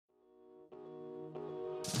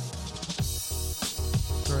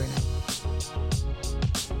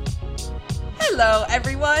Hello,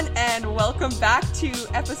 everyone, and welcome back to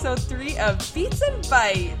episode 3 of Beats and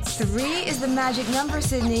Bites. 3 is the magic number,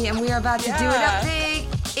 Sydney, and we are about to do it up big.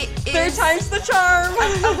 Third time's the charm.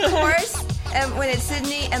 Of course. And when it's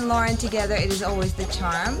Sydney and Lauren together, it is always the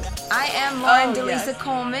charm. I am Lauren DeLisa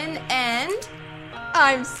Coleman, and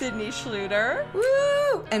I'm Sydney Schluter.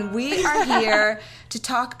 Woo! And we are here to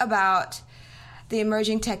talk about the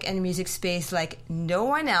emerging tech and music space like no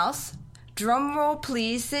one else. Drum roll,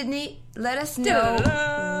 please, Sydney. Let us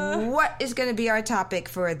know what is going to be our topic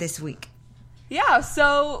for this week. Yeah,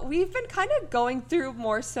 so we've been kind of going through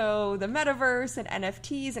more so the metaverse and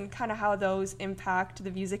NFTs and kind of how those impact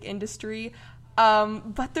the music industry.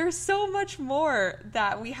 But there's so much more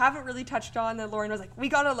that we haven't really touched on that Lauren was like, we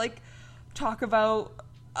got to talk about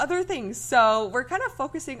other things. So we're kind of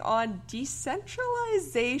focusing on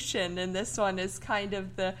decentralization, and this one is kind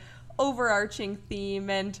of the overarching theme,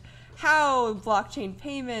 and how blockchain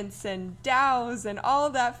payments and DAOs and all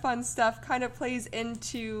of that fun stuff kind of plays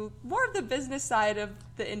into more of the business side of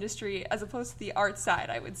the industry as opposed to the art side,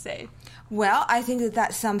 I would say. Well, I think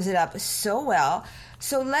that sums it up so well.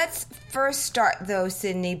 So let's first start, though,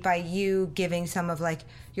 Sydney, by you giving some of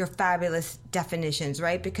your fabulous definitions,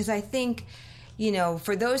 right? Because I think,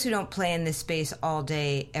 for those who don't play in this space all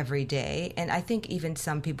day, every day, and I think even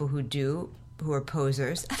some people who do, who are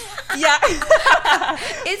posers. Yeah.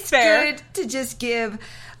 It's fair. Good to just give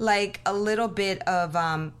a little bit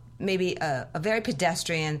of maybe a very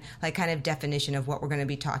pedestrian kind of definition of what we're going to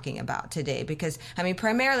be talking about today, because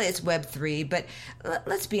primarily it's Web3, but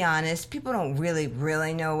let's be honest, people don't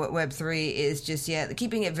really know what Web3 is just yet.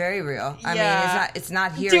 Keeping it very real. It's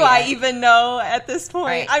not here Do yet. I even know at this point?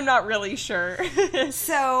 Right. I'm not really sure.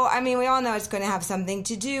 So, we all know it's going to have something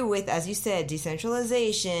to do with, as you said,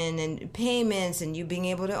 decentralization and payments and you being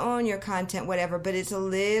able to own your content, whatever, but it's a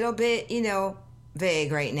little bit,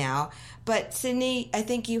 vague right now. But Sydney, I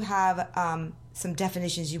think you have some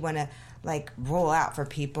definitions you want to roll out for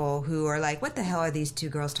people who are like, what the hell are these two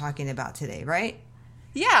girls talking about today, right?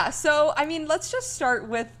 Yeah, so let's just start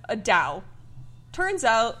with a DAO. Turns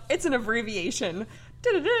out it's an abbreviation.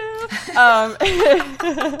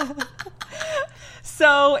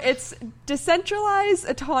 So it's Decentralized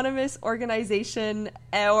Autonomous Organization,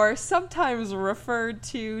 or sometimes referred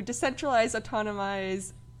to Decentralized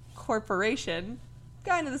Autonomous Corporation.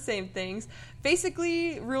 Kind of the same things.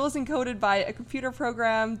 Basically, rules encoded by a computer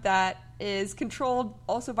program that is controlled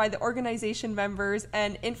also by the organization members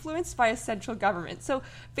and influenced by a central government. So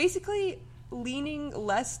basically leaning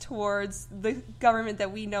less towards the government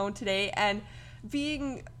that we know today and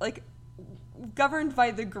being governed by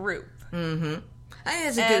the group. Mm-hmm. I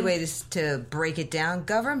think that's a good way to break it down.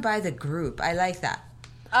 Governed by the group. I like that.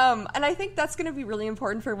 And I think that's going to be really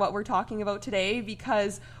important for what we're talking about today,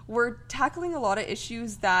 because we're tackling a lot of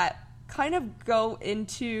issues that kind of go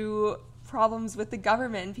into problems with the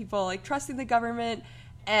government and people trusting the government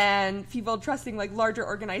and people trusting larger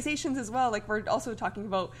organizations as well. We're also talking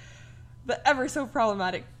about the ever so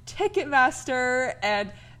problematic Ticketmaster,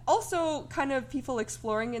 and also kind of people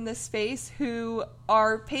exploring in this space who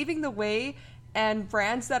are paving the way and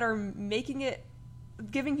brands that are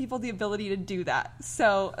giving people the ability to do that.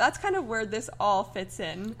 So that's kind of where this all fits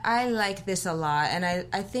in. I like this a lot. And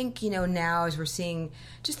I think, now as we're seeing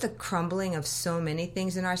just the crumbling of so many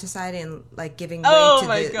things in our society and giving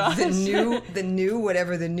way to the new,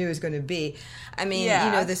 whatever the new is going to be.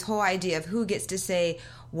 This whole idea of who gets to say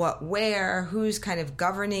what where, who's kind of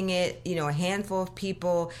governing it, a handful of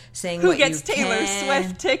people saying who what gets you Taylor can.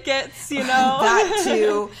 Swift tickets, That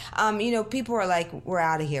too. People are we're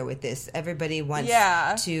out of here with this. Everybody wants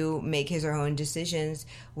to make his or her own decisions,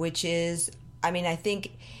 which is, I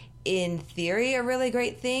think in theory a really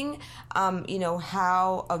great thing.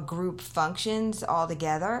 How a group functions all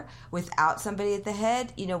together without somebody at the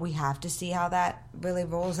head, we have to see how that really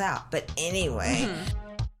rolls out. But anyway... Mm-hmm.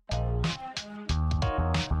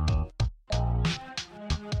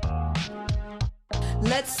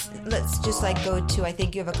 Let's just go to, I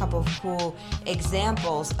think you have a couple of cool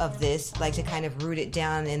examples of this, to kind of root it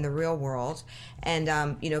down in the real world and,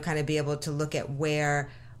 kind of be able to look at where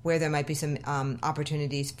there might be some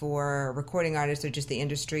opportunities for recording artists or just the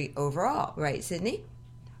industry overall. Right, Sydney?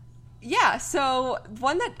 Yeah, so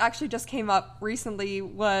one that actually just came up recently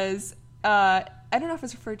was... I don't know if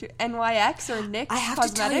it's referred to NYX or NYX Cosmetics. I have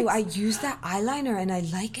to tell you, I use that eyeliner and I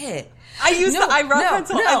like it. I use the eyebrow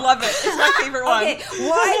pencil. I love it. It's my favorite one. Okay,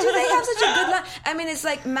 why do they have such a good line?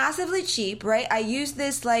 It's massively cheap, right? I use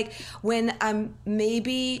this when I'm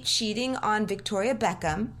maybe cheating on Victoria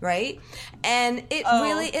Beckham, right? And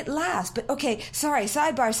it lasts. But okay, sorry,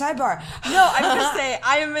 sidebar. No, I'm going to say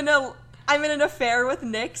I am in a I'm in an affair with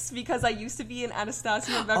NYX because I used to be an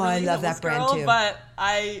Anastasia and Beverly Hills I love that brand girl, too. but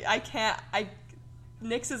I can't.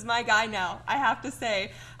 NYX is my guy now, I have to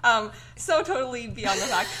say. So totally beyond the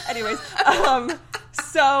fact. Anyways,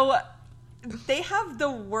 so they have the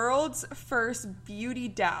world's first beauty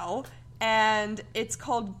DAO, and it's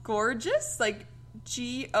called Gorgeous, like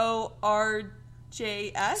Gorjs.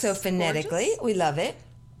 So phonetically, Gorgeous? We love it.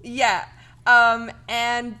 Yeah.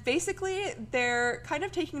 And basically, they're kind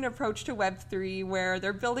of taking an approach to Web3 where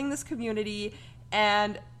they're building this community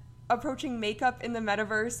and approaching makeup in the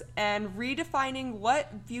metaverse and redefining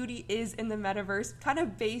what beauty is in the metaverse, kind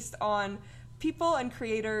of based on people and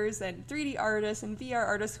creators and 3D artists and VR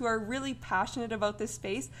artists who are really passionate about this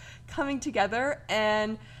space coming together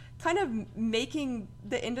and kind of making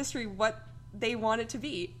the industry what they want it to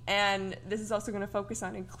be. And this is also going to focus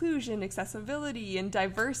on inclusion, accessibility, and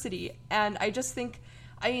diversity. And I just think,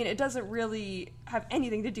 I mean, it doesn't really have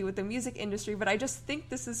anything to do with the music industry, but I just think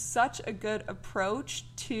this is such a good approach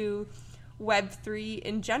to Web3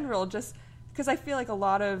 in general, just because I feel like a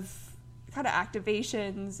lot of kind of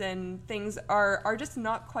activations and things are just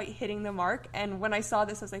not quite hitting the mark. And when I saw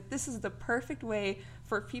this, I was like, this is the perfect way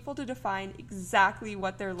for people to define exactly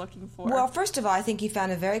what they're looking for. Well, first of all, I think you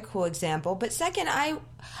found a very cool example. But second, I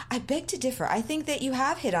beg to differ. I think that you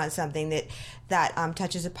have hit on something that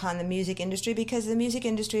touches upon the music industry, because the music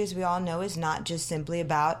industry, as we all know, is not just simply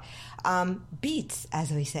about beats,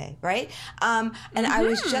 as we say, right? And I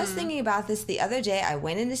was just thinking about this the other day. I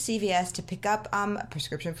went into CVS to pick up a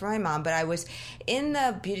prescription for my mom, but I was in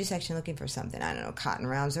the beauty section looking for something. I don't know, cotton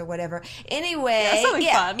rounds or whatever. Anyway, fun.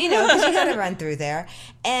 You know, because you got to run through there.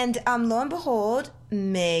 And lo and behold,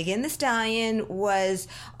 Megan Thee Stallion was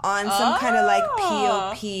on some kind of like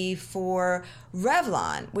POP for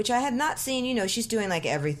Revlon, which I had not seen. You know, she's doing like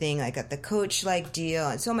everything, like at the Coach like deal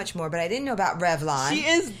and so much more, but I didn't know about Revlon. She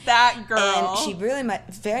is that girl. And she really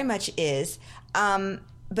very much is.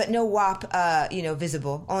 But no WAP,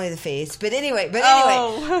 visible, only the face. But anyway, but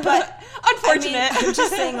unfortunate. I mean, I'm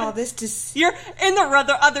just saying all this to. You're in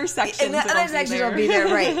the other sections. In the other sections, I'll be there,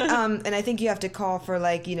 right? And I think you have to call for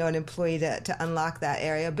an employee to unlock that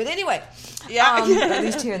area. But anyway, at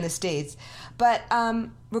least here in the States. But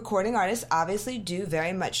recording artists obviously do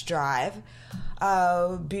very much drive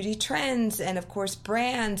beauty trends and, of course,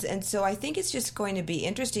 brands. And so I think it's just going to be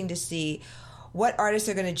interesting to see what artists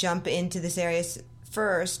are going to jump into this area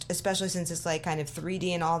first, especially since it's like kind of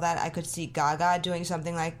 3D and all that. I could see Gaga doing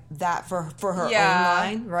something like that for her own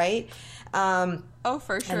line, right? For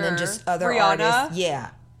sure. And then just other Rihanna. artists.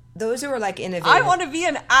 Yeah. Those who are like innovative. I want to be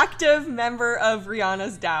an active member of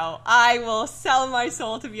Rihanna's DAO. I will sell my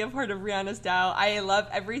soul to be a part of Rihanna's DAO. I love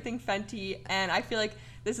everything Fenty, and I feel like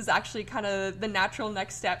this is actually kind of the natural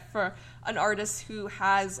next step for an artist who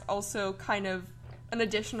has also kind of an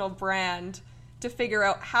additional brand to figure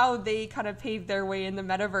out how they kind of pave their way in the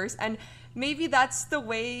metaverse. And maybe that's the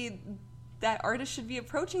way that artists should be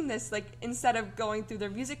approaching this, like instead of going through their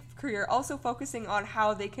music career, also focusing on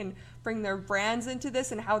how they can bring their brands into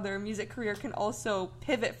this and how their music career can also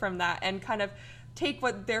pivot from that and kind of take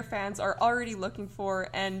what their fans are already looking for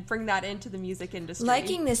and bring that into the music industry.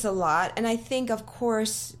 Liking this a lot. And I think, of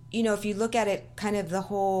course, if you look at it, kind of the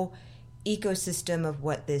whole ecosystem of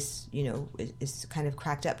what this, is kind of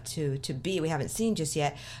cracked up to be. We haven't seen just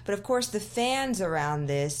yet. But of course, the fans around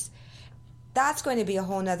this, that's going to be a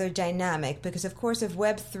whole nother dynamic, because of course if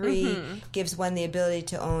Web3 gives one the ability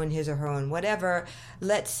to own his or her own whatever,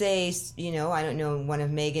 let's say, I don't know, one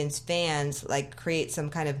of Megan's fans like create some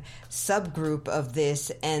kind of subgroup of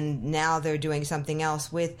this and now they're doing something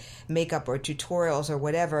else with makeup or tutorials or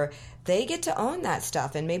whatever, they get to own that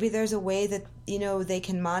stuff. And maybe there's a way that, they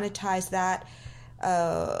can monetize that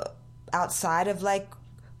outside of like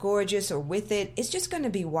Gorgeous or with it. It's just going to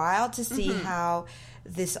be wild to see how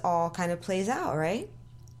this all kind of plays out, right?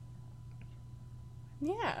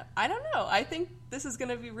 Yeah, I don't know. I think this is going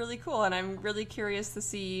to be really cool, and I'm really curious to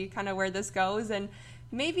see kind of where this goes, and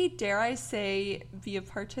maybe, dare I say, be a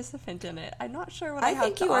participant in it. I'm not sure what I have to offer. I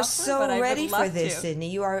think you are so ready for this, Sydney.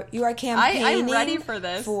 You are campaigning I'm ready for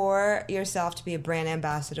this. For yourself to be a brand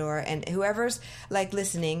ambassador, and whoever's like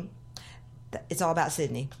listening, it's all about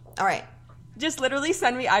Sydney. All right. Just literally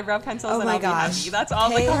send me eyebrow pencils and I'll be happy. That's all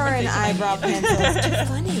Pay the her an eyebrow pencil. It's too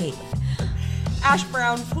funny. Ash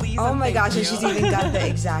brown, please. Oh my gosh, and she's even got the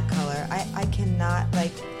exact color. I cannot,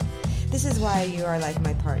 this is why you are like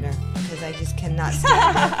my partner, because I just cannot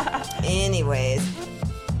stand it. Anyways.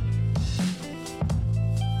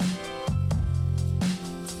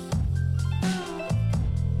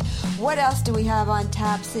 What else do we have on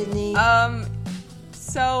tap, Sydney?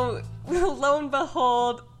 So, lo and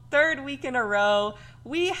behold, third week in a row,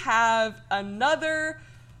 we have another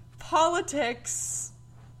politics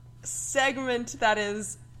segment that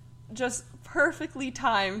is just perfectly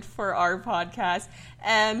timed for our podcast.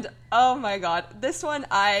 And oh my god, this one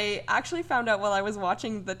I actually found out while I was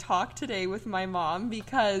watching The Talk today with my mom,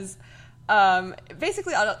 because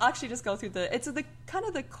basically I'll actually just go through the kind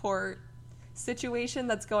of the court situation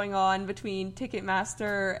that's going on between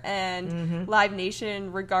Ticketmaster and Live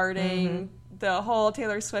Nation regarding the whole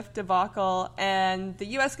Taylor Swift debacle, and the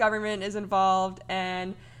US government is involved,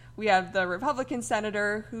 and we have the Republican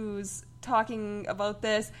senator who's talking about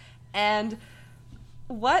this. And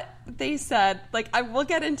what they said, like, I will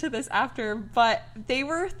get into this after, but they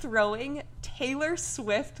were throwing Taylor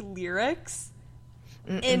Swift lyrics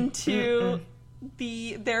into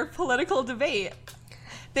their political debate.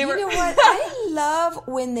 You know what? I love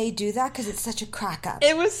when they do that because it's such a crack up.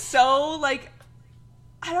 It was so, like,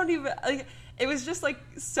 I don't even, like, it was just, like,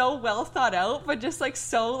 so well thought out, but just, like,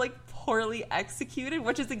 so, like, poorly executed,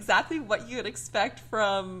 which is exactly what you would expect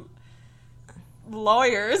from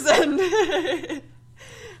lawyers. And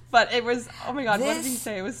but it was, oh my god, what did he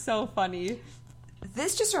say? It was so funny.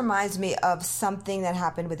 This just reminds me of something that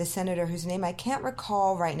happened with a senator whose name I can't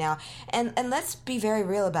recall right now. And let's be very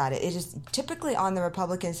real about it. It is typically on the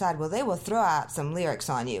Republican side. Well, they will throw out some lyrics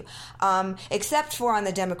on you. Except for on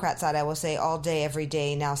the Democrat side, I will say all day, every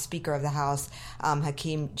day, now Speaker of the House,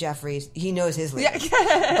 Hakeem Jeffries, he knows his lyrics.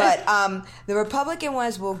 But the Republican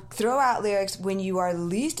ones will throw out lyrics when you are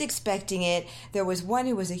least expecting it. There was one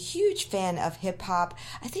who was a huge fan of hip-hop.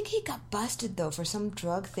 I think he got busted, though, for some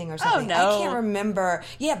drug thing or something. Oh, no. I can't remember.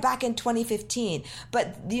 Yeah, back in 2015.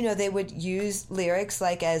 But, you know, they would use lyrics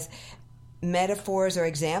like as metaphors or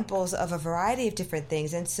examples of a variety of different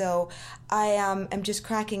things. And so I am just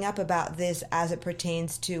cracking up about this as it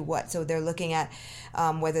pertains to what? So they're looking at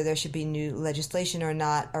whether there should be new legislation or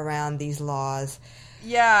not around these laws.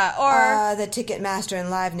 Yeah, or the Ticketmaster and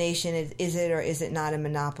Live Nation, is it or is it not a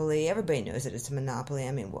monopoly? Everybody knows that it's a monopoly.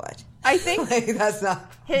 I mean, what? I think like, that's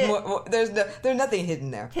not. There's nothing hidden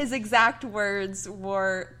there. His exact words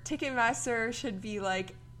were, "Ticketmaster should be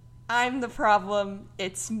like, I'm the problem,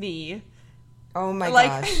 it's me." Oh my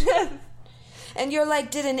gosh. And you're like,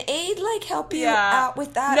 did an aide like help you out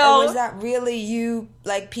with that? No. Or was that really you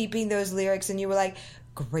like peeping those lyrics and you were like,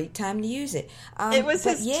 great time to use it? It was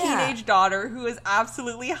his teenage daughter who was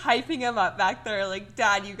absolutely hyping him up back there, like,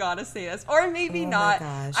 Dad, you gotta say this. Or maybe not.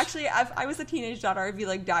 Gosh. Actually, if I was a teenage daughter, I'd be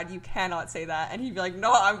like, Dad, you cannot say that. And he'd be like,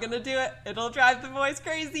 no, I'm gonna do it. It'll drive the boys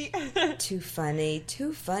crazy. Too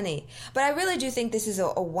funny. But I really do think this is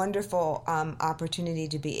a wonderful opportunity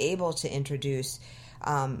to be able to introduce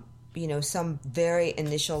some very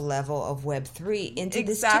initial level of Web3 into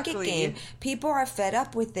this ticket game. People are fed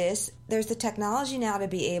up with this. There's the technology now to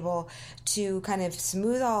be able to kind of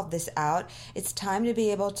smooth all of this out. It's time to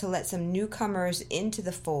be able to let some newcomers into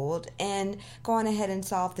the fold and go on ahead and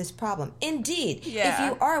solve this problem. Indeed, if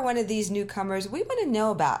you are one of these newcomers, we want to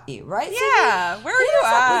know about you, right? Yeah, so where are you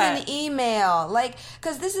at? With an email, like,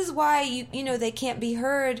 because this is why you know they can't be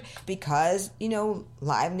heard, because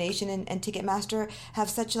Live Nation and Ticketmaster have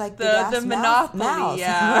such like the monopoly, mouths,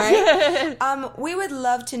 right? We would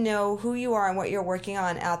love to know who you are and what you're working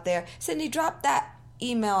on out there. Sydney, drop that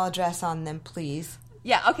email address on them, please.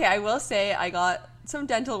 Yeah, okay, I will say I got some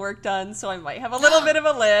dental work done, so I might have a little bit of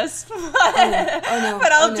a lisp.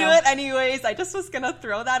 But I'll do it anyways. I just was going to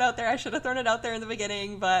throw that out there. I should have thrown it out there in the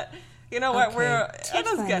beginning, but you know what? It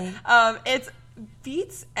was good. It's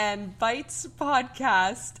Beats and Bites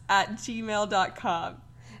Podcast at gmail.com.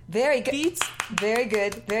 Very good. Beats. Very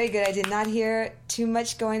good. Very good. I did not hear too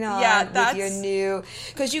much going on with your new...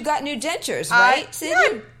 Because you got new dentures, right,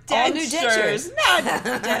 Sydney? All new dentures. Not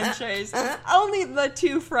dentures. Only the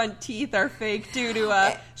two front teeth are fake due to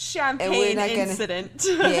a champagne incident.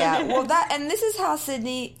 Yeah. Well, this is how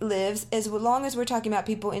Sydney lives. As long as we're talking about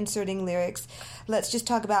people inserting lyrics, let's just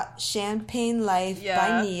talk about Champagne Life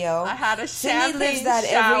by Neo. I had a Sydney lives that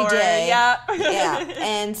shower. Every day. Yeah.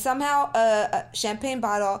 And somehow a champagne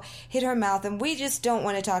bottle hit her mouth, and we just don't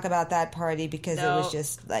want to talk about that party because it was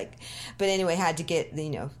just like. But anyway, had to get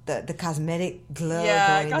the cosmetic glow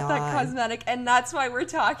going on. Got that cosmetic, and that's why we're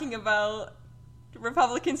talking about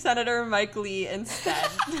Republican Senator Mike Lee instead.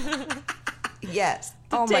 Yes.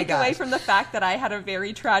 To take away from the fact that I had a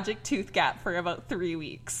very tragic tooth gap for about 3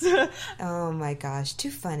 weeks. Oh my gosh, too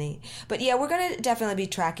funny. But yeah, we're going to definitely be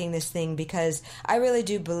tracking this thing because I really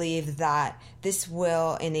do believe that this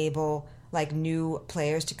will enable like new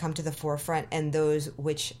players to come to the forefront, and those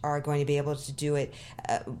which are going to be able to do it,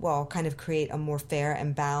 kind of create a more fair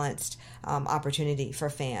and balanced opportunity for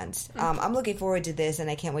fans. I'm looking forward to this, and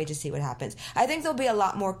I can't wait to see what happens. I think there'll be a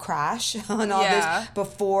lot more crash on all this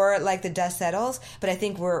before like the dust settles, but I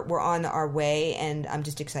think we're on our way, and I'm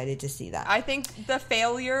just excited to see that. I think the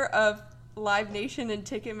failure of Live Nation and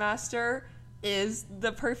Ticketmaster is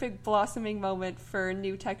the perfect blossoming moment for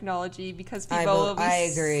new technology, because people will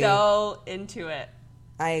be so into it.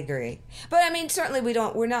 I agree. But I mean, certainly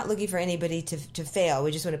we're not looking for anybody to fail.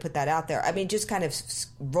 We just want to put that out there. I mean, just kind of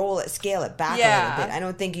scale it back a little bit. I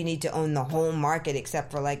don't think you need to own the whole market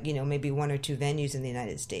except for like, maybe 1 or 2 venues in the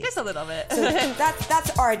United States. Just a little bit. So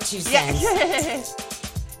that's our 2 cents.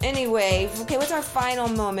 Anyway, okay, what's our final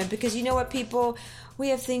moment? Because you know what, people? We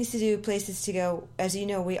have things to do, places to go. As you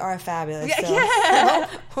know, we are fabulous.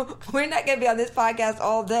 So we're not going to be on this podcast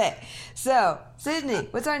all day. So, Sydney,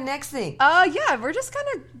 what's our next thing? We're just kind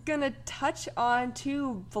of going to touch on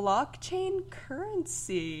to blockchain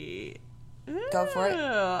currency. Go for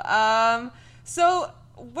it. So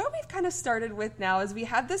what we've kind of started with now is we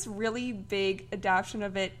have this really big adoption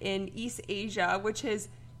of it in East Asia, which is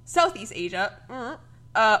Southeast Asia.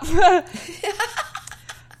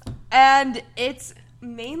 And it's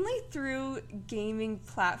mainly through gaming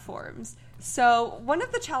platforms. So one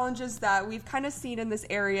of the challenges that we've kind of seen in this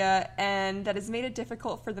area, and that has made it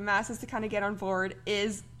difficult for the masses to kind of get on board,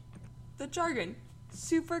 is the jargon.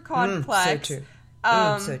 Super complex. So true.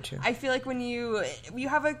 So true. I feel like when you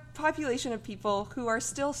have a population of people who are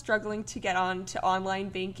still struggling to get on to online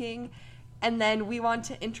banking, and then we want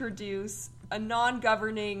to introduce a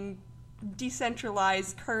non-governing,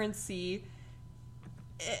 decentralized currency,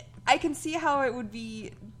 I can see how it would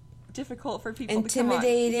be difficult for people to come on.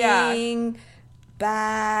 Intimidating,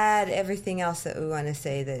 bad, everything else that we want to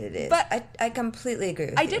say that it is. But I completely agree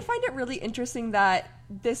with you. I did find it really interesting that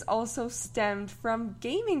this also stemmed from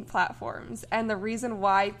gaming platforms, and the reason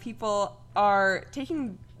why people are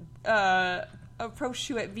taking approach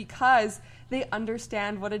to it because they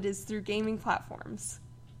understand what it is through gaming platforms.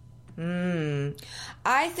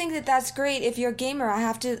 I think that that's great. If you're a gamer, I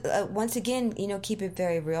have to, once again, keep it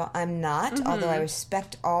very real. I'm not, although I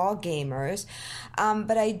respect all gamers.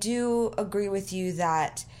 But I do agree with you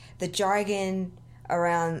that the jargon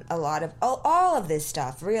around a lot of, all of this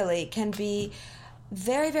stuff really can be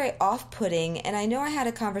very, very off-putting. And I know I had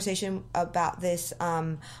a conversation about this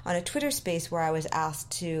on a Twitter space where I was asked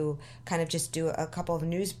to kind of just do a couple of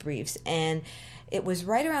news briefs. And it was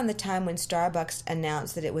right around the time when Starbucks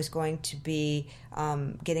announced that it was going to be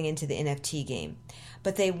getting into the NFT game.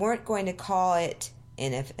 But they weren't going to call it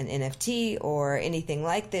an NFT or anything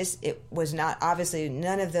like this. It was not, obviously,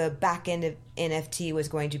 none of the back end of NFT was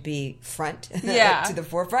going to be front to the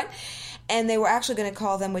forefront. And they were actually going to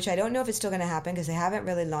call them, which I don't know if it's still going to happen because they haven't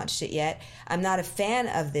really launched it yet. I'm not a fan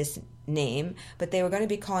of this name, but they were going to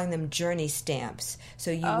be calling them journey stamps.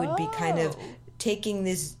 So you would be kind of taking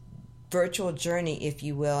this virtual journey, if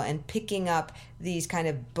you will, and picking up these kind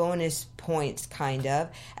of bonus points kind of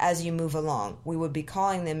as you move along. We would be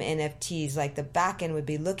calling them NFTs, like the back end would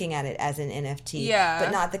be looking at it as an NFT,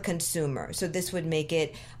 but not the consumer. So this would make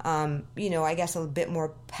it, I guess a bit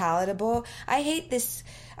more palatable. I hate this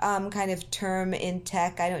kind of term in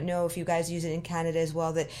tech. I don't know if you guys use it in Canada as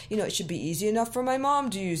well, that, it should be easy enough for my mom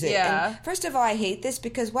to use it. Yeah. And first of all, I hate this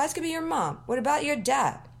because why is it going to be your mom? What about your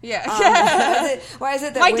dad? Yeah. Why is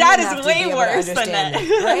it that my dad is way worse than that?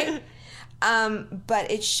 Right? But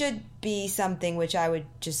it should be something which I would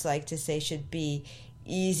just like to say should be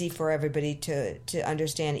easy for everybody to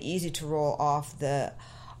understand, easy to roll off the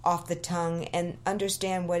tongue, and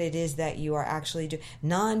understand what it is that you are actually doing.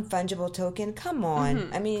 Non-fungible token, come on.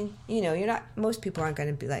 I mean, you're not, most people aren't going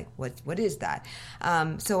to be like, what is that?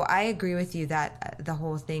 So I agree with you that the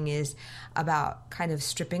whole thing is about kind of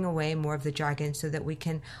stripping away more of the jargon so that we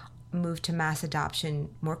can move to mass adoption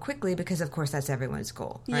more quickly, because of course that's everyone's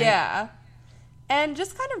goal, right? Yeah. And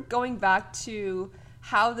just kind of going back to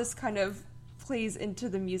how this kind of plays into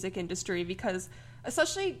the music industry, because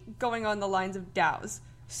especially going on the lines of DAOs.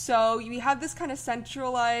 So you have this kind of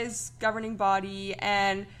centralized governing body,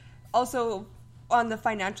 and also on the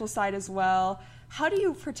financial side as well. How do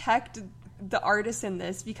you protect the artists in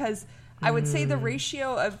this? Because I would say the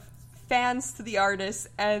ratio of fans to the artists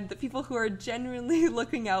and the people who are genuinely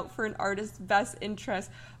looking out for an artist's best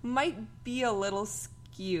interest might be a little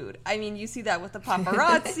skewed. I mean, you see that with the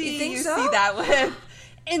paparazzi. You so? See that with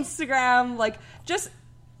Instagram. Like, just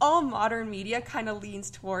all modern media kind of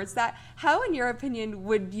leans towards that. How, in your opinion,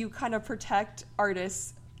 would you kind of protect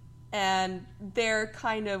artists and their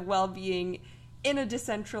kind of well-being in a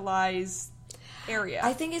decentralized area.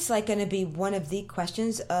 I think it's like going to be one of the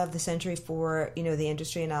questions of the century for, you know, the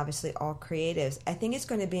industry and obviously all creatives. I think it's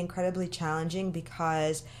going to be incredibly challenging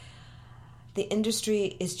because the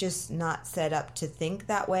industry is just not set up to think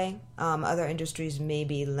that way. Other industries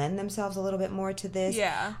maybe lend themselves a little bit more to this.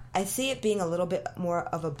 Yeah. I see it being a little bit more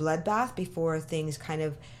of a bloodbath before things kind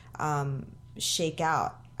of shake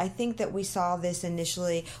out. I think that we saw this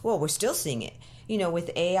initially. Well, we're still seeing it. You know,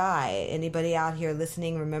 with AI. Anybody out here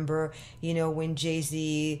listening remember, you know, when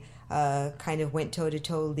Jay-Z kind of went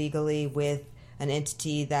toe-to-toe legally with an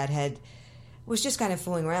entity that was just kind of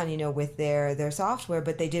fooling around, you know, with their software,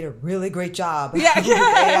 but they did a really great job with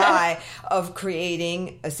AI of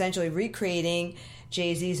essentially recreating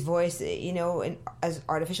Jay-Z's voice, you know, as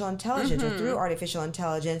artificial intelligence or through artificial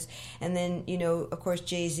intelligence. And then, you know, of course,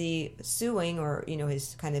 Jay-Z suing, or, you know,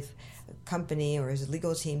 his kind of company or his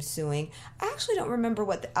legal team suing. I actually don't remember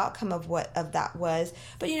what the outcome of that was.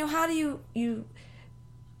 But, you know, how do you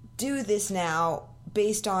do this now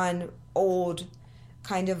based on old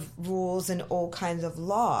kind of rules and old kinds of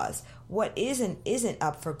laws? What isn't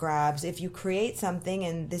up for grabs. If you create something,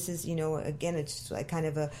 and this is, you know, again, it's like kind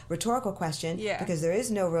of a rhetorical question because there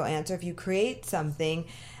is no real answer. If you create something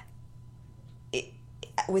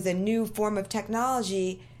with a new form of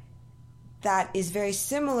technology that is very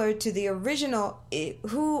similar to the original,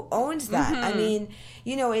 who owns that? I mean,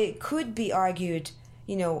 you know, it could be argued,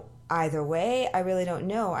 you know, either way. I really don't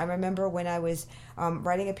know. I remember when I was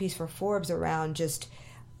writing a piece for Forbes around just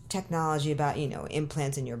technology about, you know,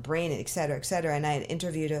 implants in your brain, et cetera, and I had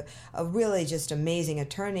interviewed a really just amazing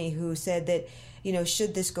attorney who said that, you know,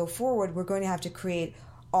 should this go forward, we're going to have to create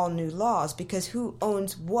all new laws, because who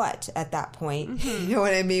owns what at that point? You know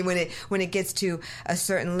what I mean? When it gets to a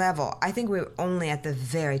certain level, I think we're only at the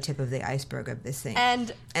very tip of the iceberg of this thing,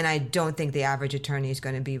 and I don't think the average attorney is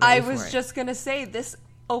going to be ready for it. I was just going to say, this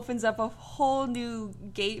opens up a whole new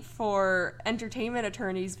gate for entertainment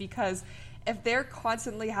attorneys, because if they're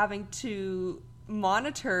constantly having to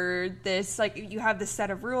monitor this, like, you have this set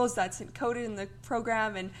of rules that's encoded in the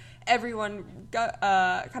program and everyone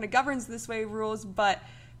kind of governs this way rules, but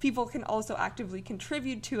people can also actively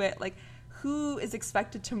contribute to it, like, who is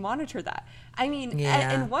expected to monitor that? I mean,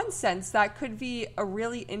 in one sense, that could be a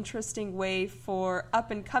really interesting way for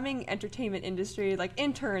up-and-coming entertainment industry, like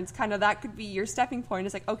interns, kind of that could be your stepping point.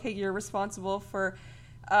 It's like, okay, you're responsible for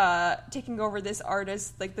taking over this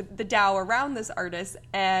artist, like the DAO around this artist,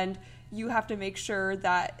 and you have to make sure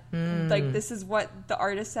that like, this is what the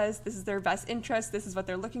artist says, this is their best interest, this is what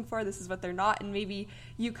they're looking for, this is what they're not, and maybe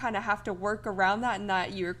you kind of have to work around that, and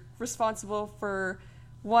that you're responsible for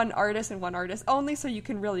one artist and one artist only, so you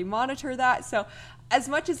can really monitor that. So as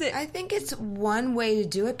much as I think it's one way to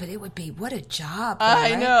do it, but it would be, what a job.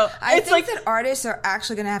 I know. I think that artists are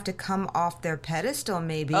actually going to have to come off their pedestal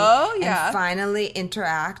maybe and finally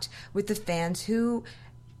interact with the fans who,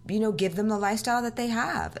 you know, give them the lifestyle that they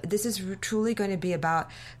have. This is truly going to be about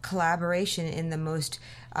collaboration in the most,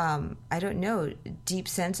 I don't know, deep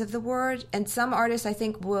sense of the word. And some artists, I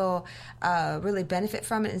think, will really benefit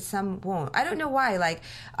from it, and some won't. I don't know why. Like,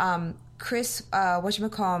 Chris,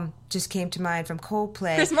 whatchamacallit, just came to mind from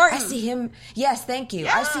Coldplay. Chris Martin. I see him. Yes, thank you.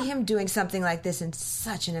 Yeah. I see him doing something like this in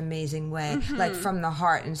such an amazing way, like from the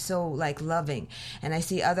heart, and so like loving. And I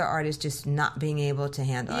see other artists just not being able to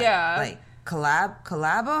handle it. Like,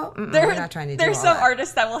 collabo? We're not trying to do There's all some that.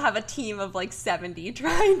 artists that will have a team of like 70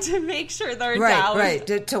 trying to make sure they're right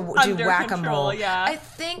to do whack-a-mole. Yeah, I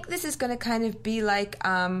think this is going to kind of be like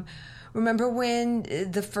remember when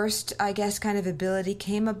the first, I guess, kind of ability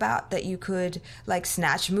came about that you could like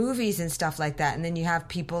snatch movies and stuff like that, and then you have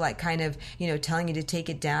people like kind of, you know, telling you to take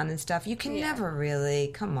it down and stuff. You can never really,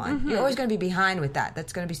 come on. You're always going to be behind with that.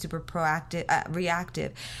 That's going to be super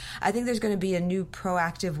reactive. I think there's going to be a new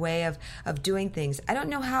proactive way of doing things. I don't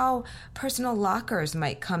know how personal lockers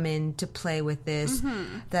might come into play with this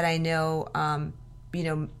that I know, you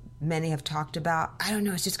know, many have talked about. I don't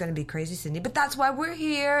know. It's just going to be crazy, Cindy. But that's why we're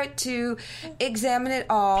here, to examine it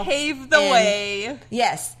all. Pave the way.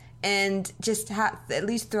 Yes. And just at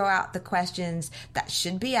least throw out the questions that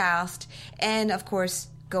should be asked. And, of course,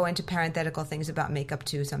 go into parenthetical things about makeup,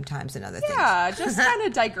 too, sometimes, and other things. Yeah, just kind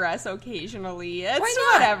of digress occasionally. It's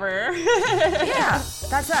whatever. Yeah,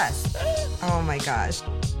 that's us. Oh, my gosh.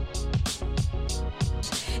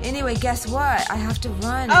 Anyway, guess what? I have to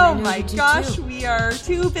run. Oh my gosh, we are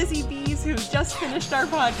two busy bees who just finished our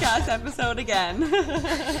podcast episode again.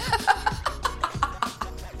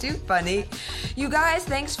 Too funny. You guys,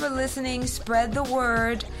 thanks for listening. Spread the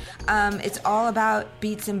word. It's all about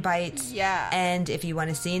beats and bites. Yeah. And if you want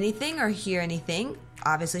to see anything or hear anything,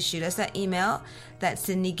 obviously shoot us that email that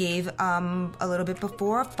Sydney gave a little bit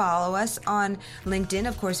before. Follow us on LinkedIn,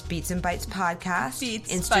 of course, Beats and Bites Podcast.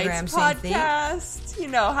 Beats Instagram, Bites same Podcast. thing.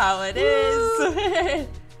 You know how it is.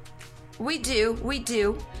 We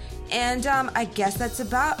do. And I guess that's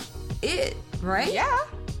about it, right? Yeah.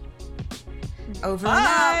 Over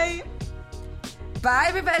and out. Bye,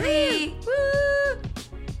 everybody. Woo.